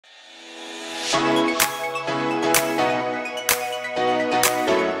Hi,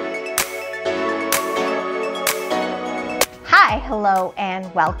 hello,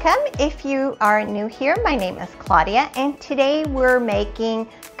 and welcome. If you are new here, my name is Claudia, and today we're making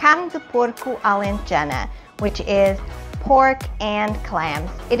Carne de Porco Alentejana, which is pork and clams.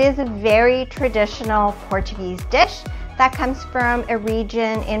 It is a very traditional Portuguese dish that comes from a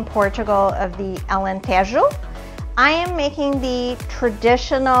region in Portugal of the Alentejo. I am making the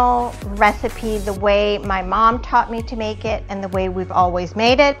traditional recipe the way my mom taught me to make it and the way we've always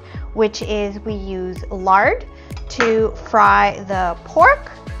made it, which is we use lard to fry the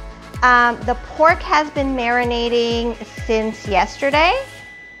pork. The pork has been marinating since yesterday.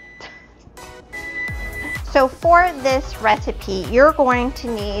 So for this recipe, you're going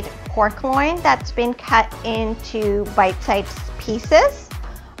to need pork loin that's been cut into bite-sized pieces,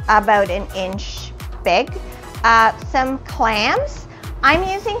 about an inch big. Some clams. I'm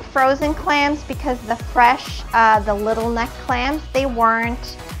using frozen clams because the fresh, the littleneck clams, they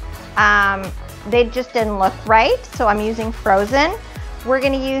weren't, they just didn't look right, so I'm using frozen. We're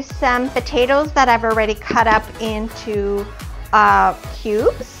going to use some potatoes that I've already cut up into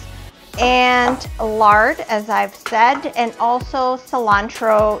cubes, and lard, as I've said, and also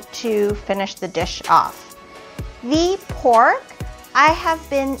cilantro to finish the dish off. The pork I have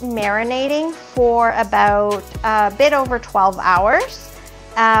been marinating for about a bit over 12 hours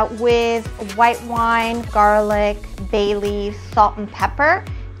with white wine, garlic, bay leaves, salt and pepper,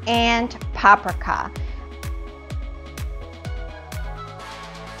 and paprika.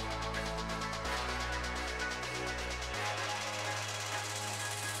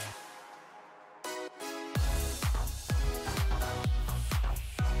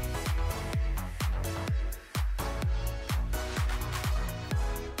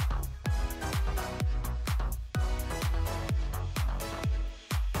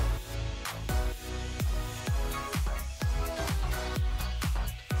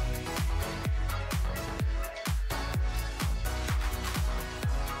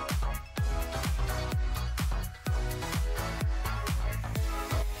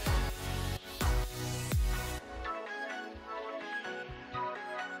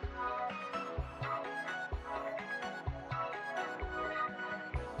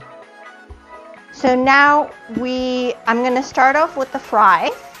 So now I'm going to start off with the fry.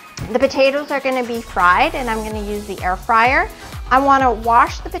 The potatoes are going to be fried, and I'm going to use the air fryer. I want to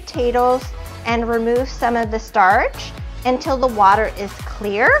wash the potatoes and remove some of the starch until the water is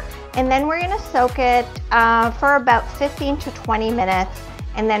clear, and then we're going to soak it for about 15 to 20 minutes,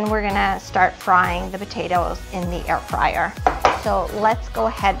 and then we're going to start frying the potatoes in the air fryer. So let's go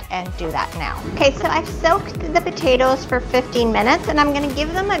ahead and do that now. Okay, so I've soaked the potatoes for 15 minutes, and I'm gonna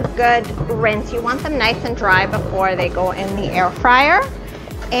give them a good rinse. You want them nice and dry before they go in the air fryer.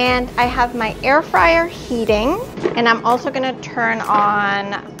 And I have my air fryer heating, and I'm also gonna turn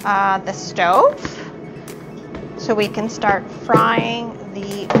on the stove so we can start frying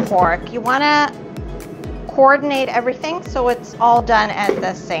the pork. You wanna coordinate everything so it's all done at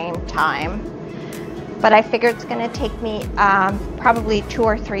the same time. But I figure it's gonna take me probably 2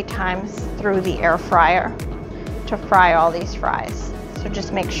 or 3 times through the air fryer to fry all these fries. So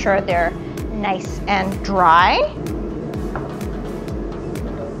just make sure they're nice and dry.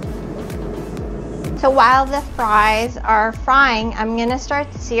 So while the fries are frying, I'm gonna start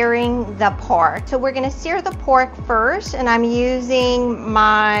searing the pork. So we're gonna sear the pork first, and I'm using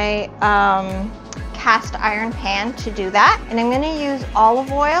my cast iron pan to do that, and I'm going to use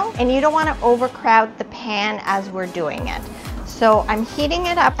olive oil, and you don't want to overcrowd the pan as we're doing it. So I'm heating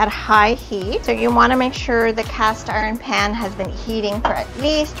it up at high heat, so you want to make sure the cast iron pan has been heating for at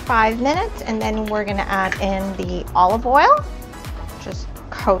least 5 minutes, and then we're going to add in the olive oil. Just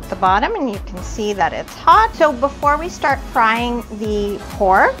coat the bottom, and you can see that it's hot. So before we start frying the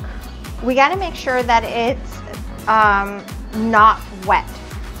pork, we got to make sure that it's not wet.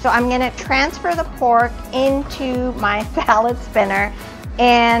 So I'm going to transfer the pork into my salad spinner,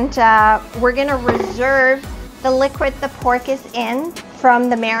 and we're going to reserve the liquid the pork is in from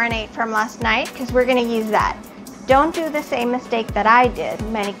the marinade from last night, because we're going to use that. Don't do the same mistake that I did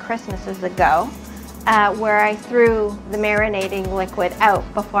many Christmases ago, where I threw the marinating liquid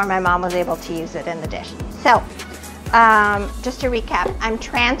out before my mom was able to use it in the dish. So just to recap, I'm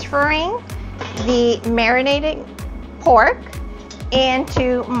transferring the marinating pork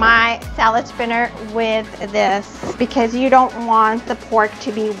into my salad spinner with this, because you don't want the pork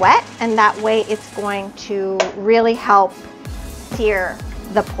to be wet, and that way it's going to really help sear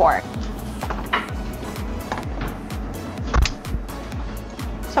the pork.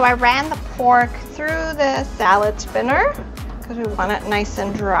 So I ran the pork through the salad spinner because we want it nice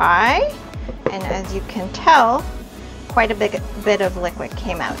and dry. And as you can tell, quite a bit of liquid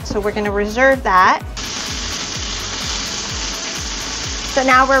came out. So we're going to reserve that. So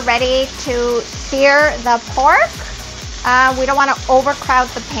now we're ready to sear the pork. We don't want to overcrowd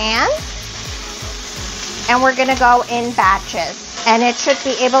the pan. And we're going to go in batches. And it should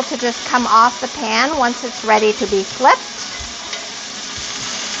be able to just come off the pan once it's ready to be flipped.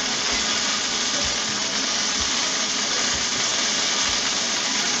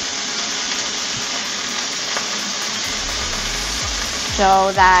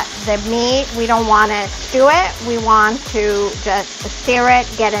 So that the meat, we don't want to stew it. We want to just sear it,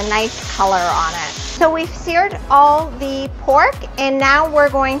 get a nice color on it. So we've seared all the pork, and now we're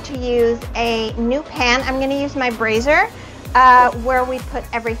going to use a new pan. I'm going to use my brazier. Where we put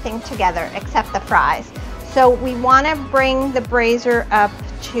everything together except the fries. So we want to bring the brazier up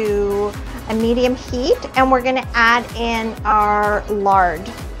to a medium heat, and we're going to add in our lard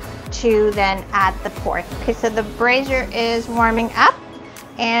to then add the pork. Okay, so the brazier is warming up,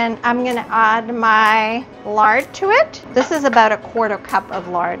 and I'm going to add my lard to it. This is about a 1/4 cup of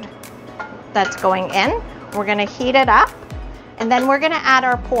lard that's going in. We're going to heat it up, and then we're going to add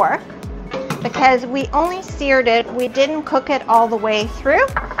our pork. Because we only seared it, we didn't cook it all the way through.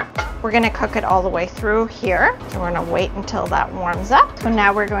 We're going to cook it all the way through here. So we're going to wait until that warms up. So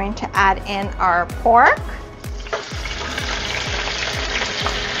now we're going to add in our pork.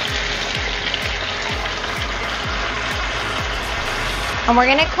 And we're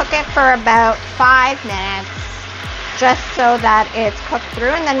going to cook it for about 5 minutes, just so that it's cooked through,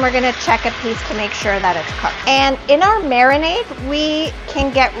 and then we're going to check a piece to make sure that it's cooked. And in our marinade, we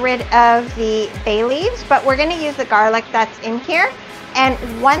can get rid of the bay leaves, but we're going to use the garlic that's in here. And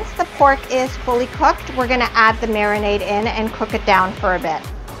once the pork is fully cooked, we're going to add the marinade in and cook it down for a bit.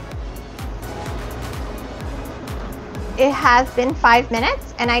 It has been 5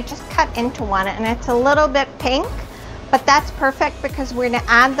 minutes, and I just cut into one, and it's a little bit pink. But that's perfect because we're going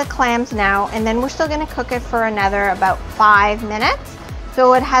to add the clams now, and then we're still going to cook it for another about 5 minutes.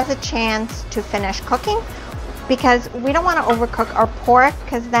 So it has a chance to finish cooking, because we don't want to overcook our pork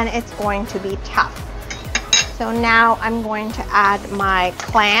because then it's going to be tough. So now I'm going to add my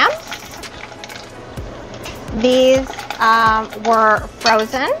clams. These were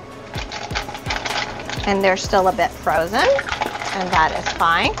frozen, and they're still a bit frozen, and that is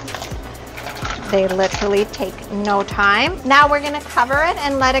fine. They literally take no time. Now we're going to cover it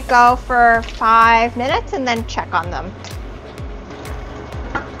and let it go for 5 minutes and then check on them.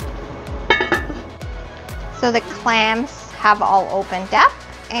 So the clams have all opened up,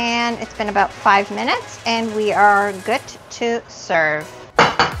 and it's been about 5 minutes, and we are good to serve.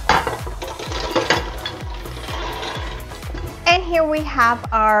 And here we have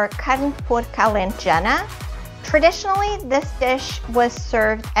our Carne de Porco Alentejana. Traditionally, this dish was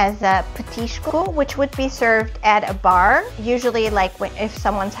served as a petisco, which would be served at a bar. Usually, like if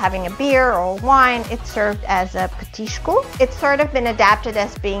someone's having a beer or wine, it's served as a petisco. It's sort of been adapted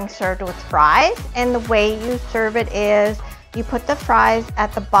as being served with fries, and the way you serve it is you put the fries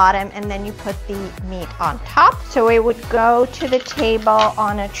at the bottom and then you put the meat on top. So it would go to the table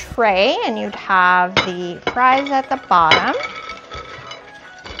on a tray, and you'd have the fries at the bottom,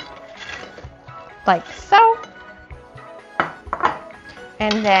 like so.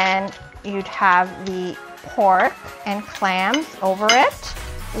 And then you'd have the pork and clams over it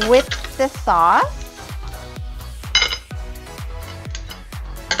with the sauce.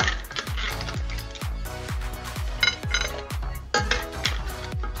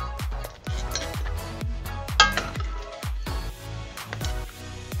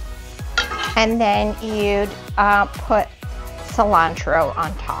 And then you'd put cilantro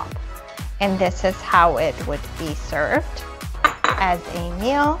on top. And this is how it would be served, as a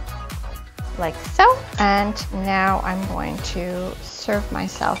meal, like so. And now I'm going to serve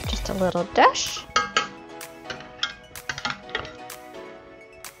myself just a little dish.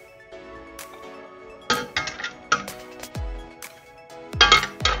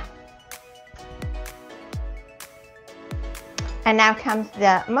 And now comes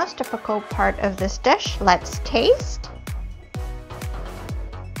the most difficult part of this dish. Let's taste.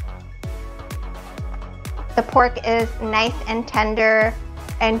 The pork is nice and tender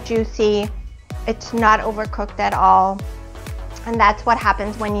and juicy. It's not overcooked at all. And that's what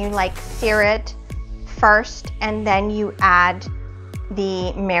happens when you like sear it first and then you add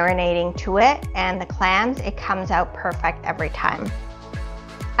the marinating to it and the clams. It comes out perfect every time.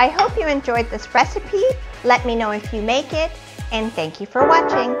 I hope you enjoyed this recipe. Let me know if you make it, and thank you for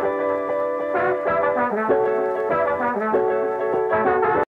watching.